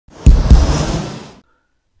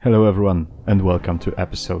Hello everyone and welcome to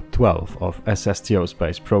episode 12 of SSTO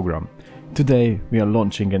Space Program. Today we are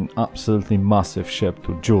launching an absolutely massive ship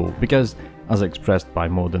to Jool because, as expressed by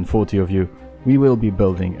more than 40 of you, we will be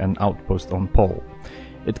building an outpost on Pole.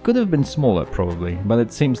 It could have been smaller probably, but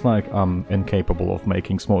it seems like I'm incapable of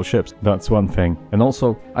making small ships, that's one thing. And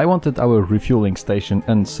also, I wanted our refueling station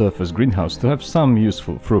and surface greenhouse to have some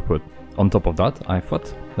useful throughput. On top of that, I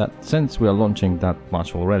thought that since we are launching that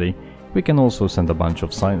much already, we can also send a bunch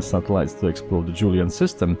of science satellites to explore the Julian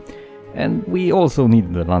system, and we also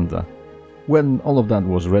needed a lander. When all of that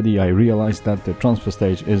was ready, I realized that the transfer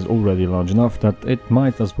stage is already large enough that it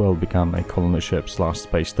might as well become a colony ship /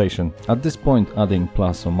 space station. At this point, adding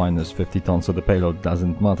plus or minus 50 tons of the payload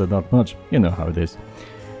doesn't matter that much, you know how it is.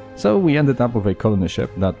 So we ended up with a colony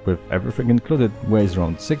ship that, with everything included, weighs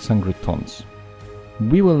around 600 tons.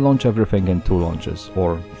 We will launch everything in 2 launches,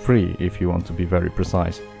 or 3 if you want to be very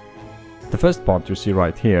precise. The first part you see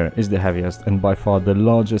right here is the heaviest and by far the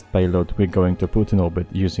largest payload we're going to put in orbit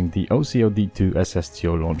using the OCOD-2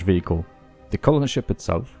 SSTO launch vehicle. The colony ship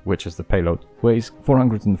itself, which is the payload, weighs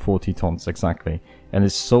 440 tons exactly and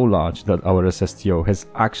is so large that our SSTO has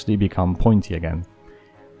actually become pointy again.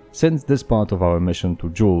 Since this part of our mission to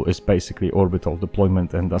Jool is basically orbital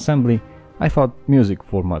deployment and assembly, I thought music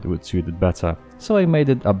format would suit it better, so I made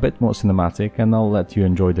it a bit more cinematic and I'll let you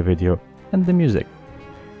enjoy the video and the music.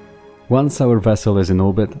 Once our vessel is in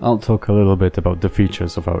orbit, I'll talk a little bit about the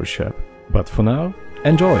features of our ship. But for now,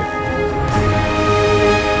 enjoy!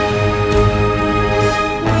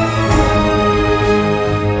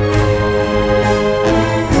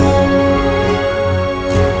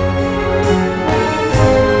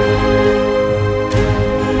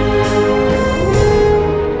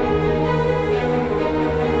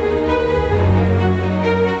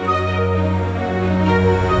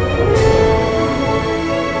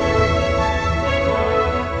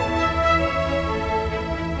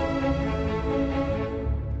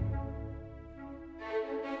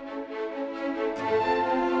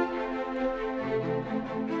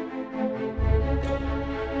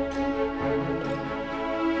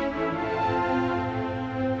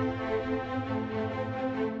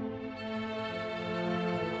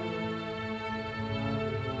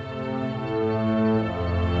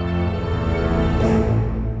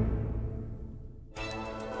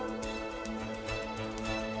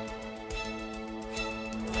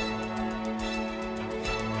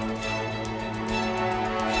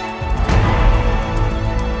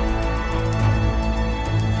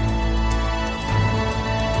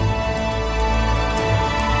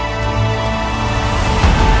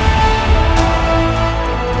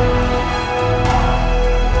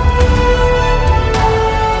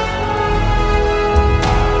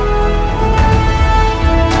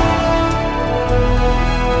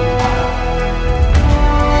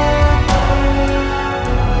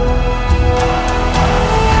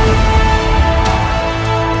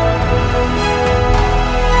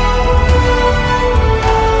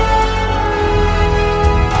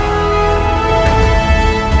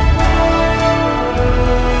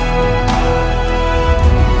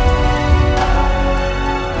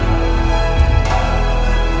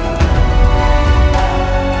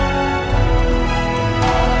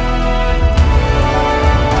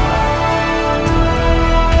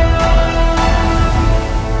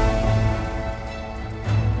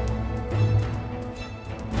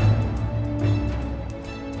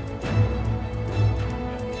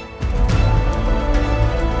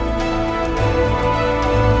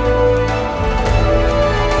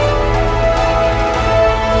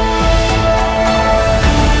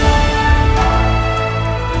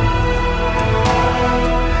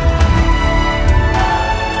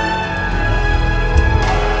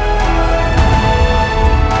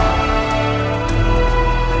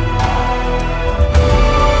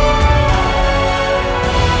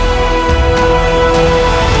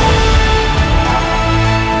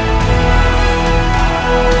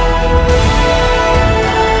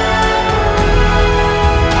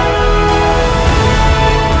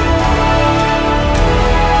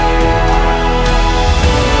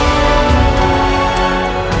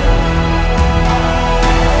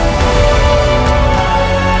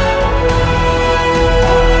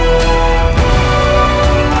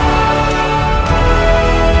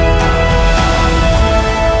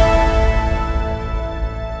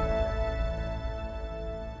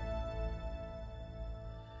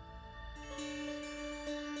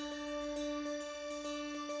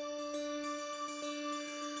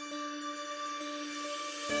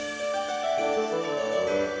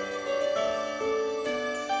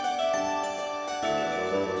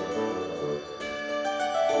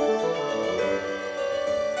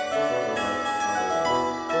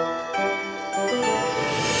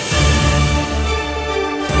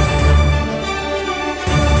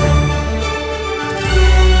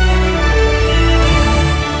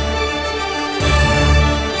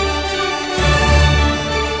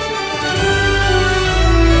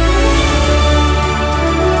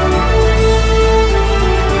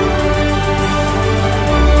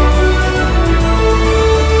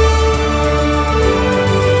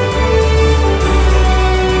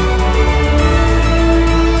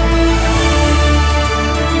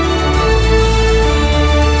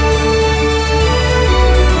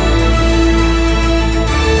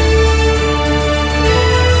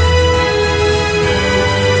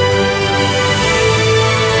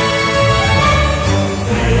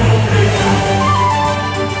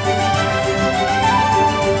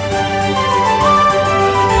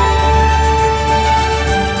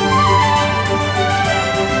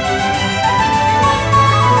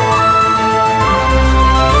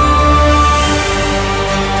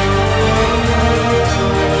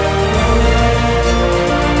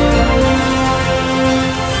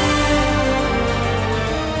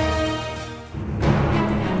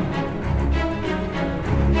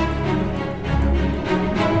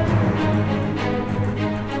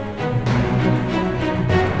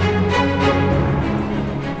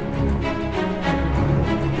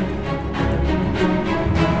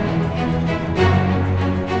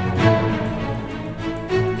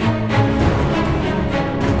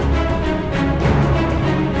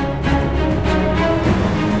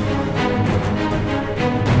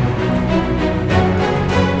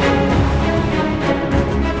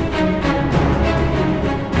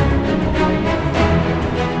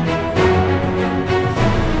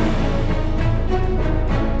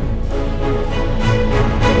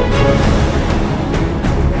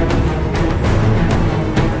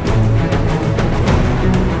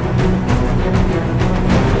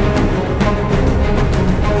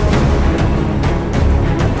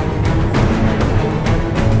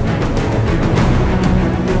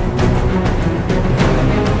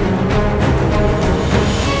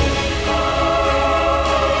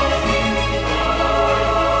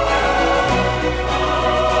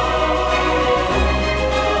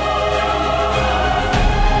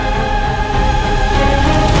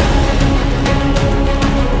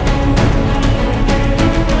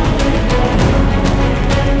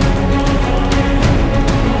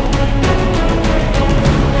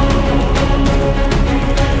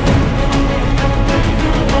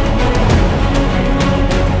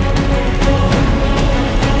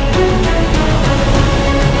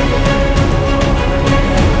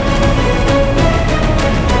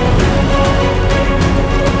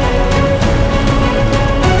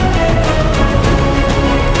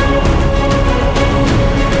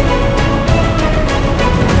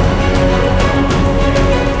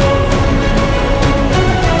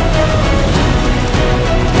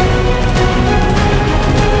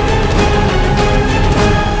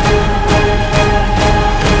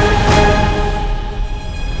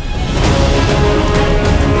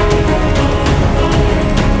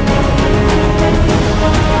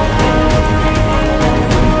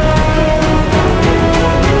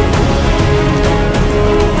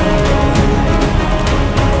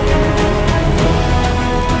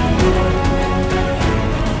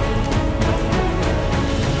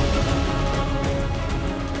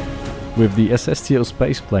 With the SSTO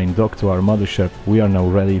spaceplane docked to our mothership, we are now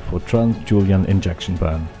ready for trans-Julian injection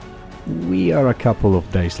burn. We are a couple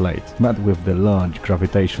of days late, but with the large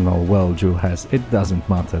gravitational well Jool has, it doesn't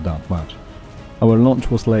matter that much. Our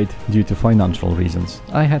launch was late due to financial reasons.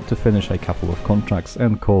 I had to finish a couple of contracts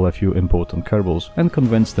and call a few important Kerbals and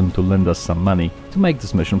convince them to lend us some money to make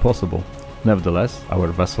this mission possible. Nevertheless, our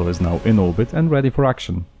vessel is now in orbit and ready for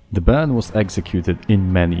action. The burn was executed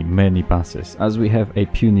in many passes, as we have a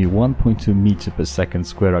puny 1.2 meter per second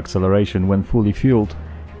square acceleration when fully fueled,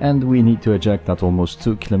 and we need to eject at almost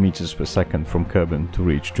 2 kilometers per second from Kerbal to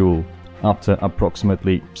reach Jool. After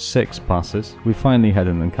approximately 6 passes, we finally had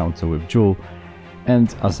an encounter with Jool,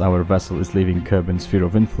 and as our vessel is leaving Kerbal's sphere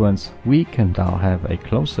of influence, we can now have a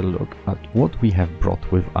closer look at what we have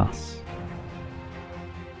brought with us.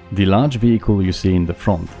 The large vehicle you see in the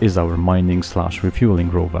front is our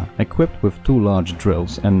mining/refueling rover, equipped with 2 large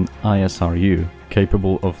drills and ISRU,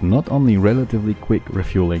 capable of not only relatively quick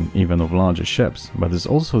refueling even of larger ships, but is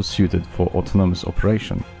also suited for autonomous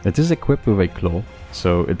operation. It is equipped with a claw,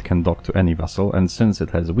 so it can dock to any vessel, and since it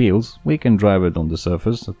has wheels, we can drive it on the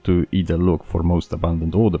surface to either look for most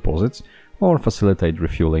abandoned ore deposits or facilitate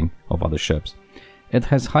refueling of other ships. It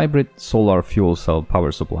has hybrid solar fuel cell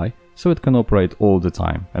power supply, so it can operate all the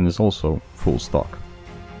time and is also full stock.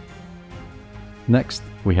 Next,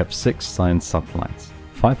 we have 6 science satellites.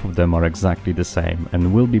 5 of them are exactly the same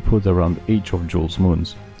and will be put around each of Jool's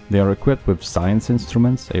moons. They are equipped with science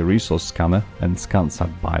instruments, a resource scanner, and SCANsat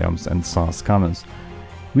biomes and SAR scanners.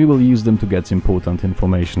 We will use them to get important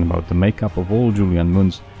information about the makeup of all Julian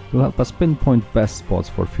moons to help us pinpoint best spots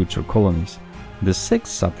for future colonies. The 6th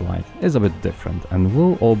satellite is a bit different and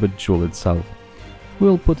will orbit Jool itself.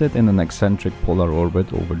 We'll put it in an eccentric polar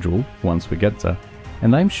orbit over Jool once we get there,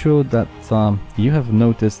 and I'm sure that you have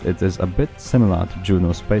noticed it is a bit similar to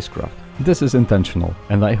Juno's spacecraft. This is intentional,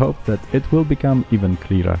 and I hope that it will become even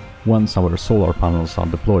clearer once our solar panels are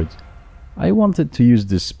deployed. I wanted to use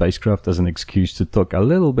this spacecraft as an excuse to talk a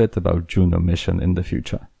little bit about Juno mission in the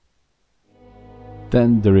future.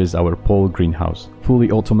 Then there is our pole greenhouse,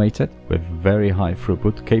 fully automated, with very high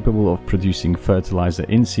throughput, capable of producing fertilizer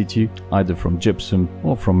in situ, either from gypsum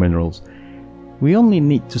or from minerals. We only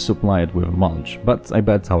need to supply it with mulch, but I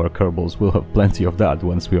bet our Kerbals will have plenty of that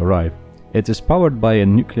once we arrive. It is powered by a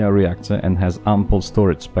nuclear reactor and has ample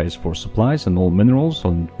storage space for supplies and all minerals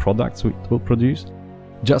and products it will produce.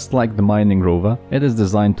 Just like the mining rover, it is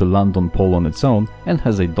designed to land on pole on its own and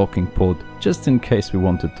has a docking port just in case we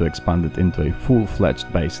wanted to expand it into a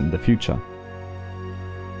full-fledged base in the future.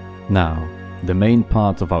 Now, the main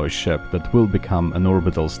part of our ship that will become an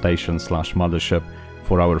orbital station/mothership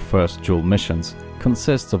for our first Jool missions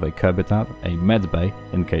consists of a Kerbitab, a medbay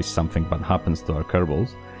in case something bad happens to our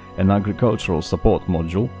Kerbals, an agricultural support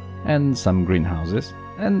module, and some greenhouses,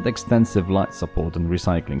 and extensive light support and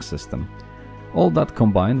recycling system. All that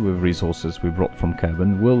combined with resources we brought from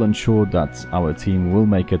Kerbal will ensure that our team will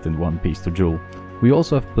make it in one piece to Jool. We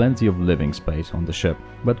also have plenty of living space on the ship,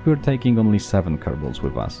 but we're taking only 7 Kerbals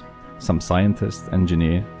with us. Some scientist,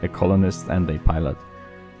 engineer, a colonist and a pilot.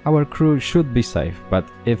 Our crew should be safe, but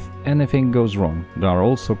if anything goes wrong, there are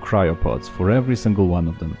also cryopods for every single one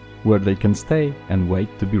of them, where they can stay and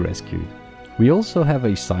wait to be rescued. We also have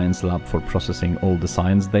a science lab for processing all the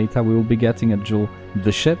science data we will be getting at Jool.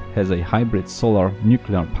 The ship has a hybrid solar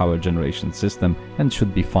nuclear power generation system and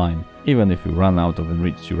should be fine, even if we run out of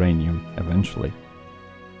enriched uranium eventually.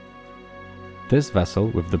 This vessel,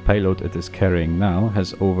 with the payload it is carrying now,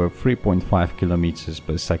 has over 3.5 kilometers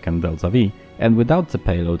per second delta V, and without the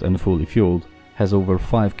payload and fully fueled, has over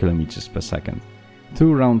 5 kilometers per second.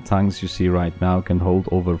 2 round tanks you see right now can hold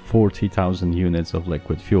over 40,000 units of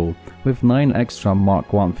liquid fuel, with 9 extra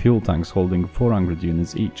Mark I fuel tanks holding 400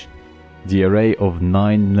 units each. The array of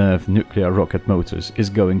 9 NERV nuclear rocket motors is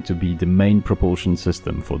going to be the main propulsion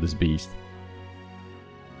system for this beast.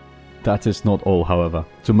 That is not all, however.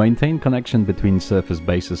 To maintain connection between surface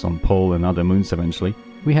bases on Pole and other moons eventually,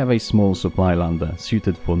 we have a small supply lander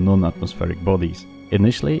suited for non-atmospheric bodies.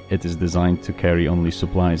 Initially, it is designed to carry only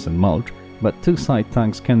supplies and mulch, but 2 side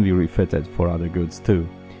tanks can be refitted for other goods too.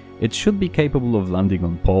 It should be capable of landing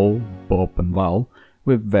on Pole, Bob and Val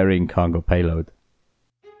with varying cargo payload.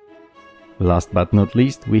 Last but not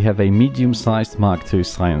least, we have a medium-sized Mark II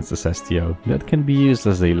Science SSTO that can be used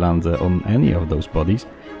as a lander on any of those bodies,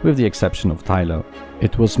 with the exception of Tylo.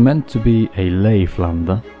 It was meant to be a lathe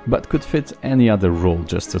lander, but could fit any other role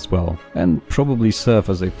just as well, and probably serve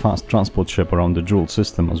as a fast transport ship around the Jool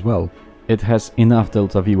system as well. It has enough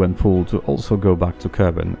delta V when full to also go back to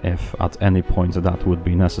Kerbal if at any point that would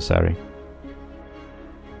be necessary.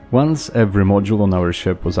 Once every module on our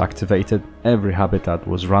ship was activated, every habitat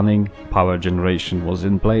was running, power generation was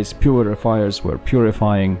in place, purifiers were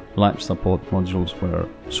purifying, life support modules were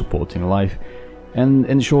supporting life, and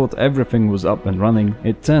in short, everything was up and running.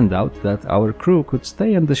 It turned out that our crew could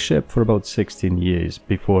stay on the ship for about 16 years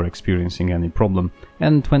before experiencing any problem,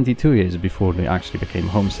 and 22 years before they actually became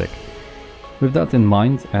homesick. With that in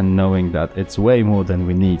mind, and knowing that it's way more than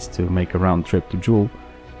we need to make a round trip to Jool,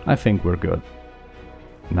 I think we're good.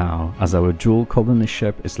 Now, as our Jool colony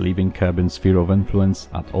ship is leaving Kerbin's sphere of influence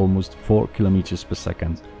at almost 4 km per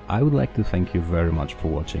second, I would like to thank you very much for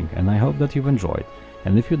watching, and I hope that you've enjoyed.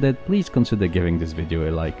 And if you did, please consider giving this video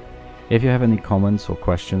a like. If you have any comments or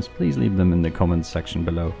questions, please leave them in the comments section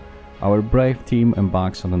below. Our brave team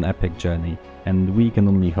embarks on an epic journey, and we can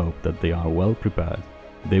only hope that they are well prepared.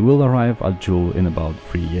 They will arrive at Jool in about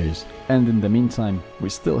 3 years, and in the meantime, we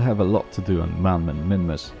still have a lot to do on Man-Man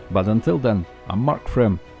Minmus. But until then, I'm Mark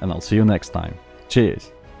Thrimm, and I'll see you next time.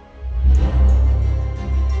 Cheers!